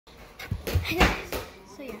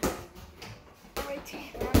So yeah. Right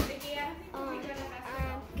here.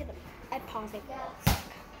 I pause it.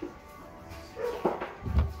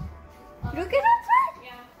 Look at outside.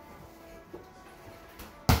 Yeah.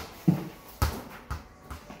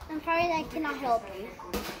 I'm sorry I cannot help you.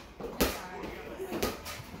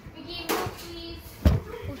 Vicky, move, please.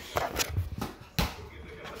 Oh shit.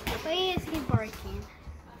 Why is he barking?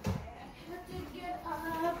 Have to get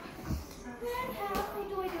up. How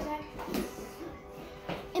do I do that?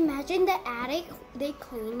 Imagine the attic, they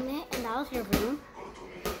cleaned it and that was your room.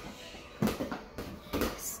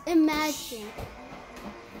 Imagine.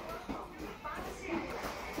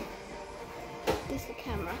 This is the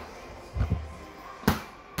camera. Be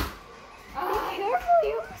careful,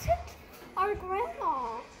 you almost hit our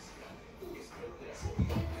grandma.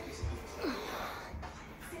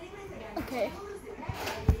 Okay.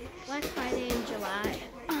 Black Friday in July.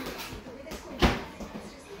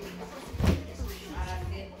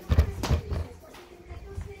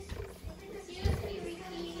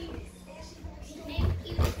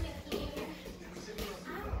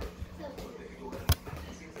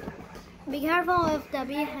 Be careful with the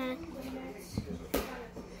bee hand.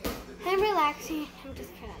 I'm relaxing. I'm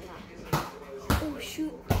just kidding. Oh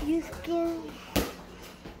shoot! You scared.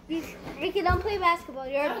 Ricky, don't play basketball.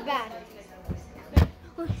 You're bad.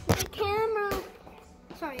 Oh, the camera.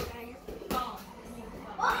 Sorry, guys.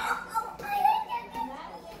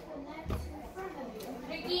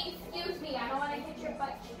 Vicky, excuse me. I don't want to hit your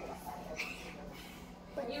butt cheeks.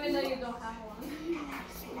 Even though you don't have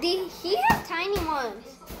one. He has tiny ones.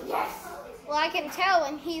 Yes. Well, I can tell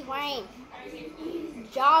when he's wearing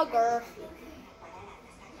jogger.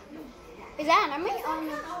 Is that anime? Oh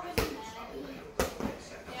no.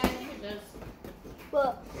 Yeah, I think it does.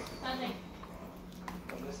 Well, Nothing.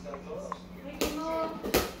 Vicky, move.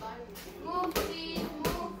 Move, please.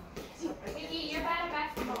 Move. Vicky, you're bad at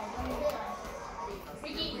basketball.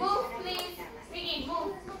 Vicky, move, please. Vicky,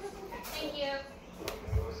 move. Thank you.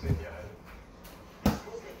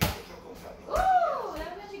 Ooh,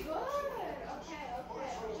 that's actually good.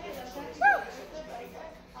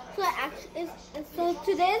 Okay. so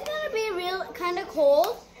today is gonna be real kind of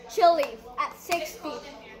cold, chilly at 60.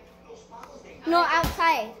 No,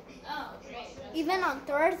 outside. Oh, great. Even on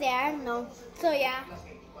Thursday, I don't know. So yeah,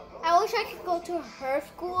 I wish I could go to her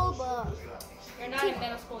school, but You're not in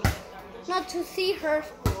middle school yet, though. not to see her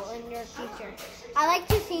school and your teacher. I like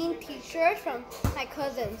to see teachers from my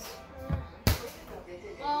cousins.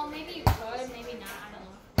 Well, maybe you could, maybe not. I don't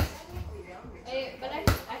know. But I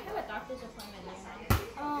have a doctor's appointment later.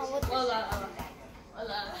 Oh, what?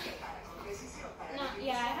 No,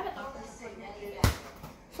 yeah, I have a doctor's appointment.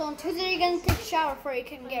 So on Tuesday you're gonna take a shower before you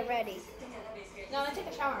can get ready. No, I'm gonna take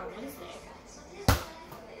a shower on Wednesday.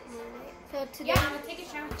 So today. Yeah, I'm gonna take a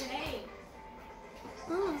shower today.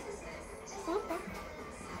 Oh, okay.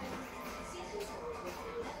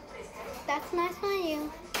 That's nice on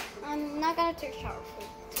you. I'm not gonna take a shower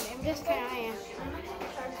today. I'm just kidding. I am. I'm gonna take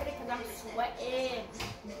a shower today because I'm sweating.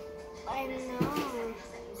 I know.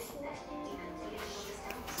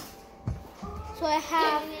 So I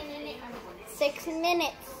have 6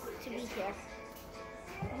 minutes to be here.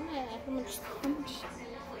 How much?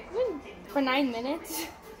 For 9 minutes?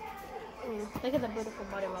 Look at the beautiful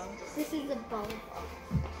body roll. This is the bow.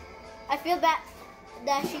 I feel bad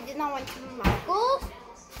that she did not want to Michael's.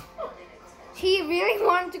 She really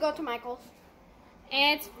wanted to go to Michael's.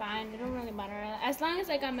 It's fine. It don't really matter. As long as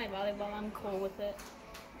I got my volleyball, I'm cool with it.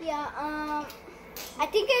 Yeah, I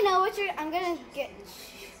think I know what I'm gonna get.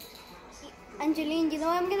 Angeline, you know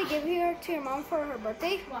what I'm gonna give her to your mom for her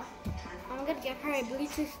birthday? What? I'm gonna give her a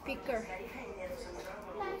Bluetooth speaker.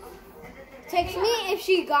 Text me if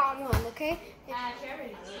she got one, okay? She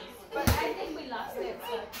already did. But I think we lost it.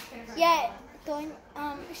 So. Yeah,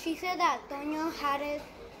 she said that Toño had it.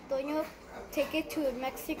 Toño take it to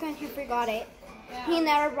Mexico and he forgot it. Yeah. He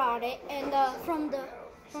never brought it, and from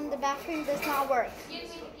the bathroom does not work.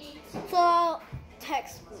 So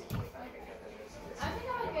text me. I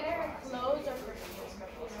think I would get her clothes or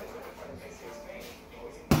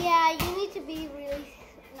Yeah, you need to be really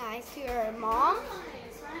nice to your mom.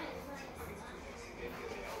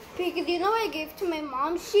 Because you know what I gave to my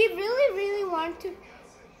mom? She really wanted to.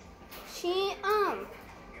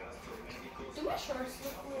 Do my shorts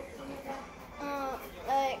look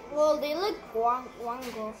well, they look wango.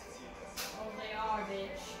 Oh, they are,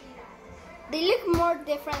 bitch. They look more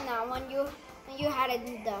different now when you had to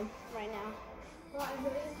do them right now. Bro, I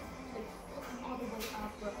really have to all the way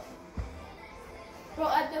up, bro. Bro,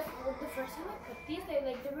 at the first time I put these, they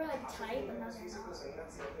were tight, but now they're not.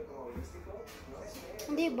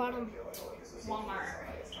 And they bought them. Walmart.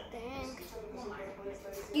 Thanks.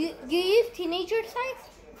 You use teenager size?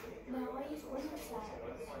 No, I use women's size.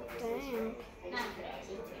 Damn. Not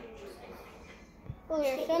today. Well,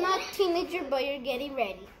 you're still not a teenager, but you're getting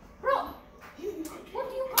ready. Bro, what do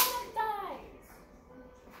you call that size?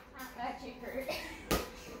 That chick hurt.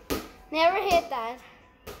 Never hit that.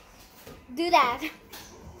 Do that.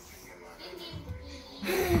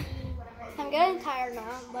 I'm getting tired now,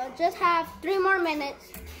 but just have 3 more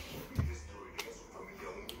minutes.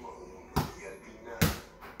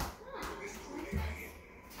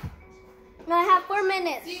 No, I have 4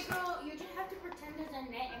 minutes. See, bro, you just have to pretend there's a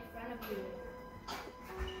net in front of you.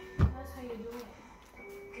 That's how you do it.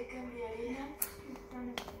 ¿Qué cambiaría? Dang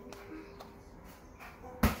it.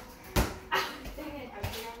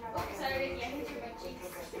 Oops, sorry, I hit you my cheeks.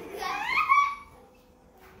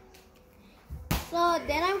 So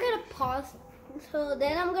then I'm gonna pause. So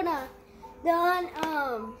then I'm gonna done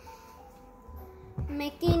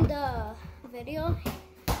making the video.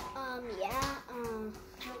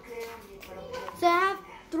 So I have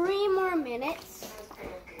 3 more minutes.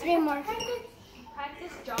 3 more.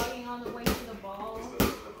 Practice jogging on the way to the ball.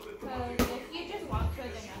 Because if you just walk to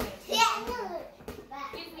it, then you'll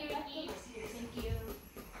Excuse me, Ricky. Thank you.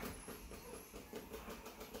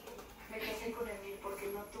 Me casé con Emil porque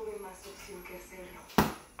no tuve más opción que hacerlo.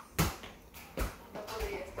 No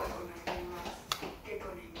podría estar con alguien más que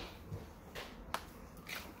con Emil.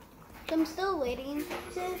 I'm still waiting.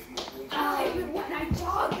 Even when I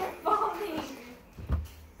jog, you're falling.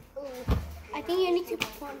 I think you need to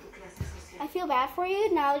perform. I feel bad for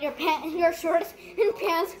you. Now your your shorts and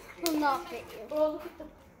pants will not fit you. Bro, look at the...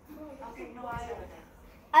 Aunque no es verdad.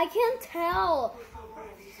 I can't tell.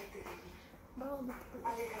 Bro,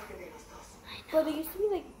 Aléjate de los dos. Bro, they used to be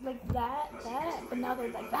like that, but now they're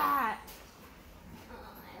like that.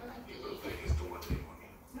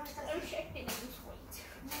 No estás I'm shaking and sweet.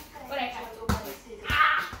 But I have to.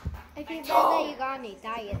 I feel bad that you got on a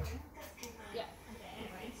diet. Yeah. Okay,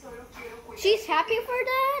 anyway. Solo quiero cuidar. She's happy for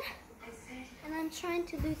that, En serio. and I'm trying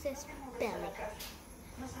to lose this belly.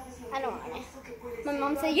 No sabes lo I don't want it. peligroso que puede My ser.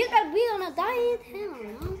 mom said, you gotta be on a diet. Hell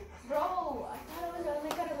no. Bro, I thought it was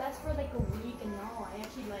only gonna last for like a week, and no, I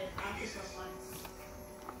actually let it last for months.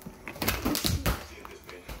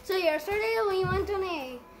 So yesterday we went to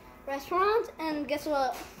a restaurant, and guess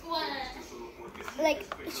what? What? Like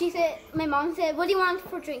she said, my mom said, what do you want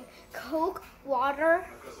for drink? Coke, water,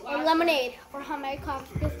 or lemonade, or how many cups?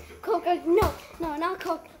 Because Coke, no, not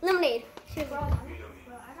Coke, lemonade. She was, Bro,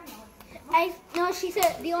 I don't know. no, she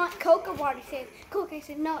said, do you want Coke or water? She said, Coke. I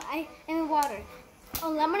said, no, I mean water.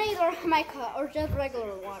 Lemonade or Jamaica, or just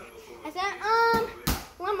regular water? I said,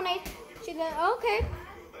 lemonade. She said, okay.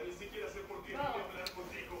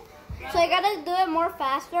 So I gotta do it more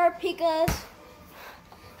faster because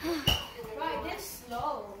Bro, I did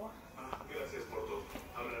slow.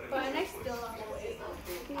 But I still on the way.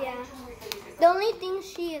 yeah. The only thing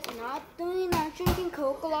she is not doing is drinking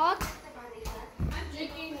Coke a lot. I'm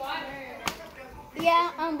drinking water.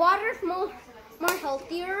 Yeah, water's more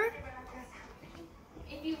healthier.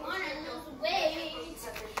 If you want to lose weight,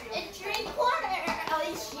 drink water. At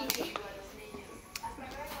least she.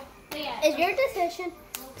 But yeah, It's your decision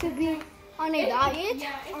to be on a diet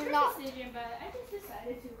yeah, it's or your not. decision, but I just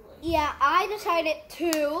decided to. Yeah, I decided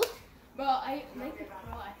to. Bro, I like it.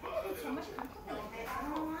 Bro, I think it's so much comfortable. I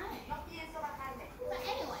don't know why. But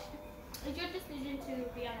anyway, it's your decision to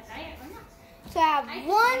be on a diet or not. So I have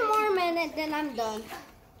 1 more minute, then I'm done.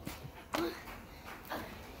 I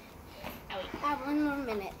have 1 more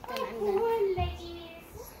minute, then I'm done. Poor ladies.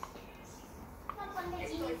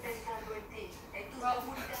 Estoy pensando en ti, en tu Bro,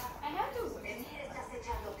 seguridad. I have to. Emil estás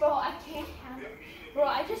echando. Bro, I can't handle. Bro,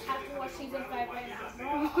 I just have to watch season 5 right now. Bro.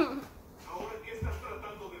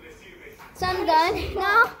 So I'm done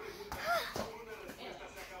now.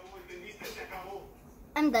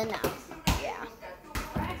 I'm done now.